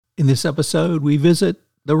In this episode, we visit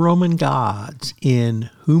the Roman gods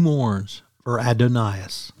in Who Mourns for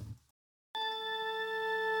Adonais.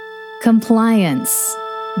 Compliance,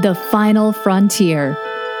 the final frontier.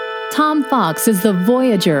 Tom Fox is the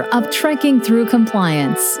voyager of trekking through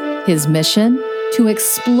compliance. His mission? To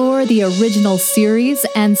explore the original series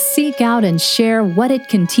and seek out and share what it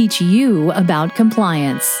can teach you about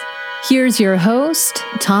compliance. Here's your host,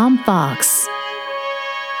 Tom Fox.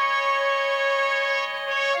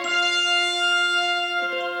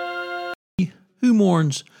 Who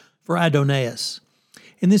Mourns for Adonais.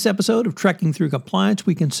 In this episode of Trekking Through Compliance,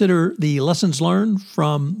 we consider the lessons learned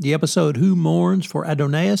from the episode Who Mourns for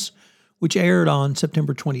Adonais, which aired on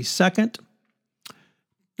September 22nd,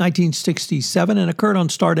 1967, and occurred on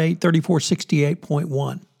Stardate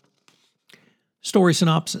 3468.1. Story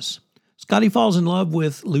synopsis. Scotty falls in love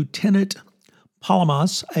with Lieutenant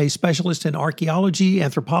Palamas, a specialist in archaeology,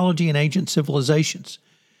 anthropology, and ancient civilizations.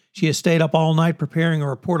 She has stayed up all night preparing a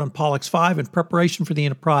report on Pollux 5 in preparation for the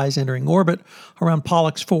Enterprise entering orbit around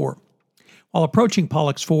Pollux 4. While approaching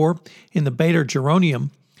Pollux 4 in the Beta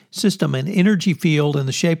Geronium system, an energy field in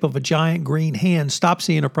the shape of a giant green hand stops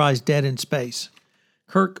the Enterprise dead in space.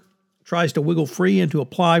 Kirk tries to wiggle free and to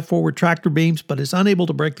apply forward tractor beams, but is unable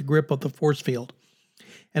to break the grip of the force field.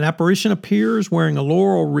 An apparition appears wearing a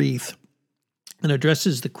laurel wreath and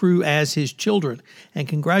addresses the crew as his children and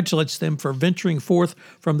congratulates them for venturing forth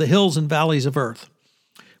from the hills and valleys of Earth.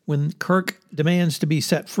 When Kirk demands to be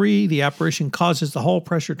set free, the apparition causes the hull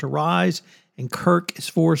pressure to rise and Kirk is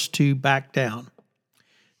forced to back down.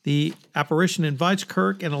 The apparition invites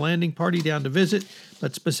Kirk and a landing party down to visit,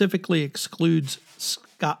 but specifically excludes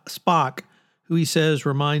Spock, who he says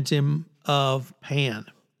reminds him of Pan.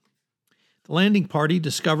 The landing party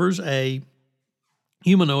discovers a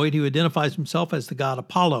humanoid who identifies himself as the god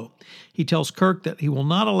Apollo. He tells Kirk that he will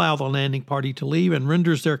not allow the landing party to leave and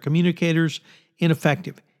renders their communicators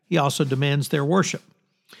ineffective. He also demands their worship.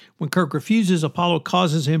 When Kirk refuses, Apollo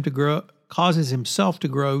causes himself to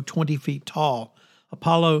grow 20 feet tall.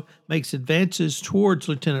 Apollo makes advances towards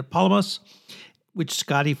Lieutenant Palamas, which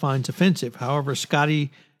Scotty finds offensive. However,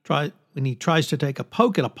 when he tries to take a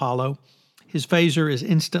poke at Apollo, his phaser is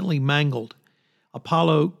instantly mangled.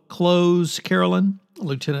 Apollo clothes Carolyn,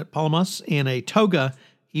 Lieutenant Palamas, in a toga,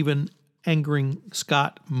 even angering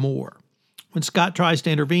Scott more. When Scott tries to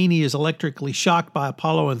intervene, he is electrically shocked by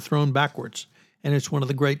Apollo and thrown backwards, and it's one of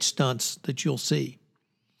the great stunts that you'll see.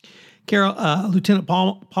 Lieutenant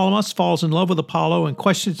Palamas falls in love with Apollo and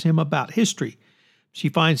questions him about history. She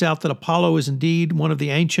finds out that Apollo is indeed one of the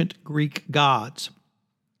ancient Greek gods.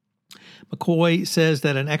 McCoy says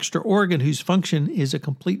that an extra organ whose function is a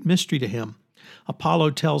complete mystery to him.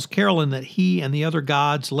 Apollo tells Carolyn that he and the other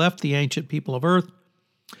gods left the ancient people of Earth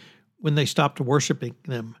when they stopped worshiping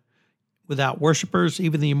them. Without worshipers,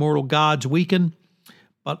 even the immortal gods weaken,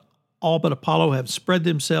 but all but Apollo have spread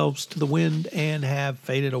themselves to the wind and have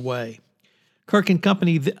faded away. Kirk and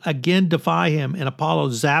company again defy him, and Apollo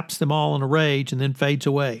zaps them all in a rage and then fades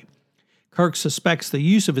away. Kirk suspects the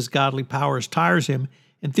use of his godly powers tires him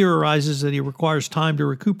and theorizes that he requires time to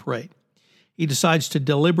recuperate. He decides to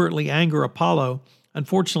deliberately anger Apollo.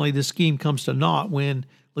 Unfortunately, this scheme comes to naught when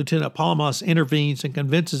Lieutenant Palamas intervenes and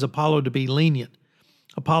convinces Apollo to be lenient.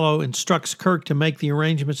 Apollo instructs Kirk to make the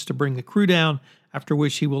arrangements to bring the crew down, after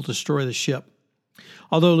which he will destroy the ship.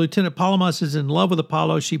 Although Lieutenant Palamas is in love with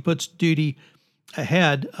Apollo, she puts duty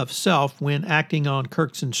ahead of self when acting on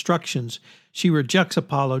Kirk's instructions. She rejects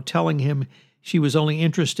Apollo, telling him she was only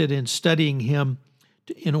interested in studying him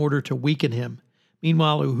in order to weaken him.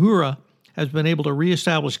 Meanwhile, Uhura has been able to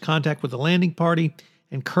reestablish contact with the landing party,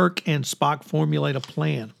 and Kirk and Spock formulate a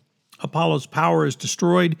plan. Apollo's power is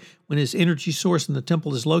destroyed when his energy source in the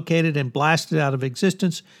temple is located and blasted out of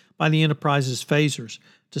existence by the Enterprise's phasers,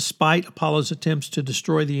 despite Apollo's attempts to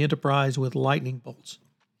destroy the Enterprise with lightning bolts.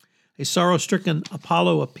 A sorrow-stricken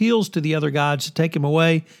Apollo appeals to the other gods to take him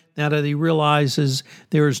away now that he realizes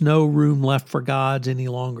there is no room left for gods any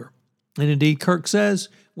longer. And indeed, Kirk says,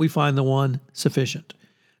 we find the one sufficient.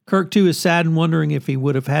 Kirk, too, is sad and wondering if he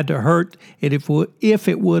would have had to hurt it if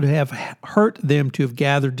it would have hurt them to have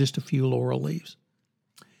gathered just a few laurel leaves.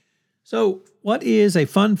 So, what is a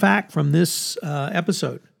fun fact from this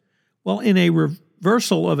episode? Well, in a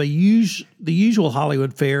reversal of the usual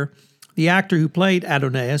Hollywood fare, the actor who played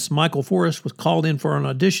Adonais, Michael Forrest, was called in for an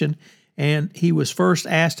audition, and he was first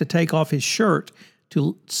asked to take off his shirt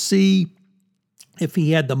to see if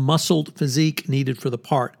he had the muscled physique needed for the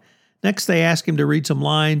part. Next, they asked him to read some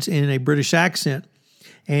lines in a British accent,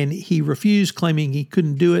 and he refused, claiming he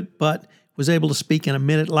couldn't do it, but was able to speak in a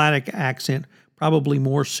Mid-Atlantic accent, probably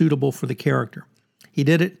more suitable for the character. He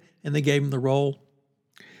did it, and they gave him the role.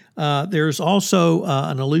 There's also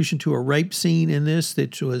an allusion to a rape scene in this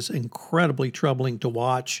that was incredibly troubling to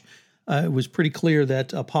watch. It was pretty clear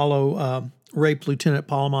that Apollo raped Lieutenant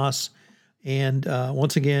Palamas, and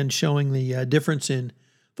once again showing the difference in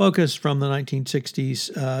focus from the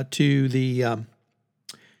 1960s to the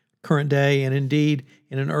current day. And indeed,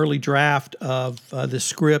 in an early draft of the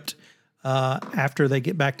script, after they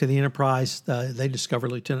get back to the Enterprise, they discover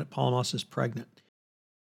Lieutenant Palamas is pregnant.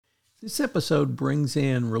 This episode brings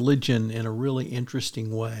in religion in a really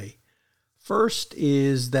interesting way. First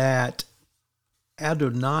is that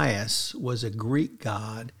Adonais was a Greek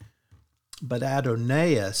god, but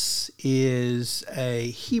Adonais is a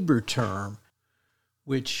Hebrew term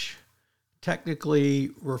which technically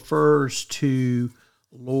refers to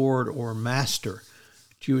Lord or Master.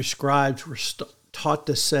 Jewish scribes were taught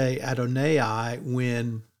to say Adonai out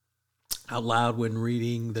loud when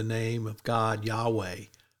reading the name of God, Yahweh,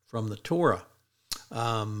 from the Torah.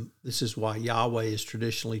 This is why Yahweh is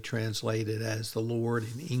traditionally translated as the Lord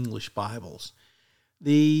in English Bibles.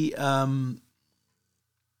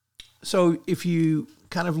 So if you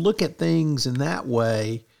kind of look at things in that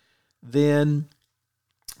way, then,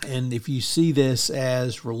 and if you see this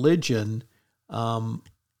as religion, and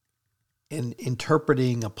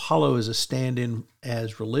interpreting Apollo as a stand-in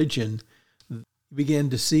as religion, you begin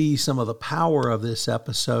to see some of the power of this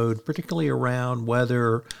episode, particularly around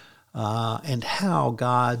whether and how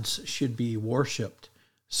gods should be worshipped.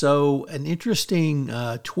 So an interesting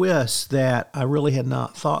twist that I really had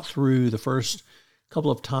not thought through the first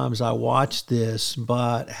couple of times I watched this,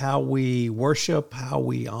 but how we worship, how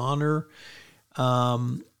we honor,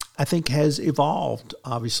 I think has evolved,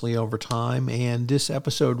 obviously, over time. And this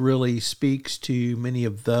episode really speaks to many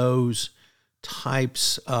of those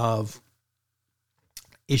types of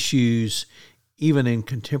issues, even in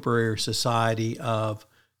contemporary society of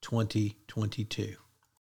 2022.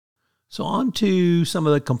 So on to some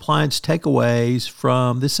of the compliance takeaways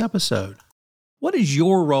from this episode. What is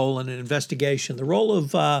your role in an investigation? The role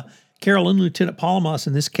of Carolyn, Lieutenant Palamas,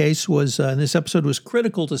 in this case, was in this episode was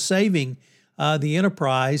critical to saving the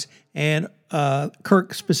Enterprise, and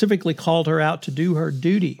Kirk specifically called her out to do her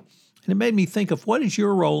duty. And it made me think of, what is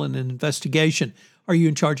your role in an investigation? Are you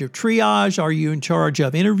in charge of triage? Are you in charge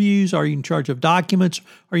of interviews? Are you in charge of documents?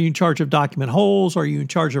 Are you in charge of document holes? Are you in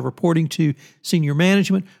charge of reporting to senior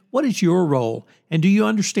management? What is your role? And do you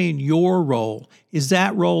understand your role? Is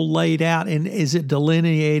that role laid out, and is it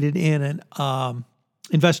delineated in an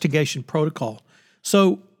investigation protocol?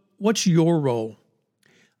 So what's your role?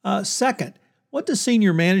 Second, what does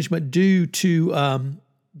senior management do to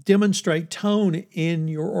demonstrate tone in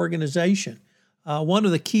your organization? One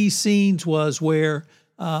of the key scenes was where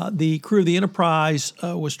the crew of the Enterprise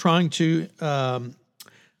was trying to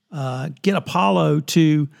get Apollo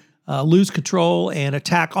to lose control and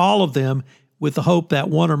attack all of them, with the hope that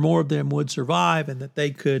one or more of them would survive and that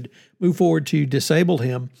they could move forward to disable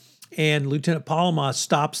him. And Lieutenant Palamas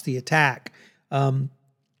stops the attack,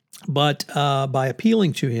 but by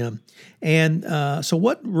appealing to him. And so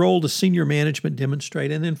what role does senior management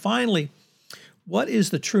demonstrate? And then finally, what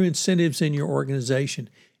is the true incentives in your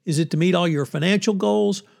organization? Is it to meet all your financial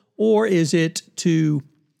goals, or is it to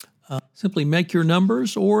simply make your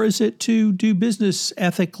numbers, or is it to do business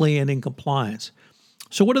ethically and in compliance?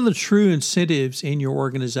 So what are the true incentives in your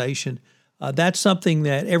organization? That's something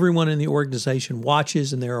that everyone in the organization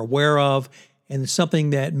watches and they're aware of, and it's something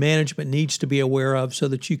that management needs to be aware of so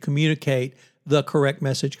that you communicate the correct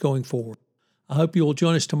message going forward. I hope you will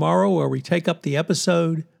join us tomorrow where we take up the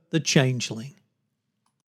episode, The Changeling.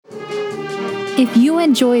 If you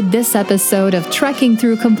enjoyed this episode of Trekking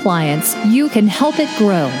Through Compliance, you can help it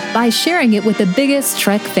grow by sharing it with the biggest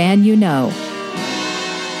Trek fan you know.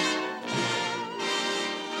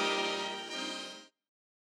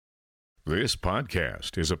 This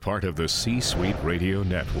podcast is a part of the C-Suite Radio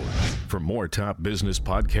Network. For more top business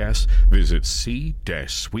podcasts, visit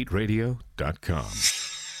c-suiteradio.com.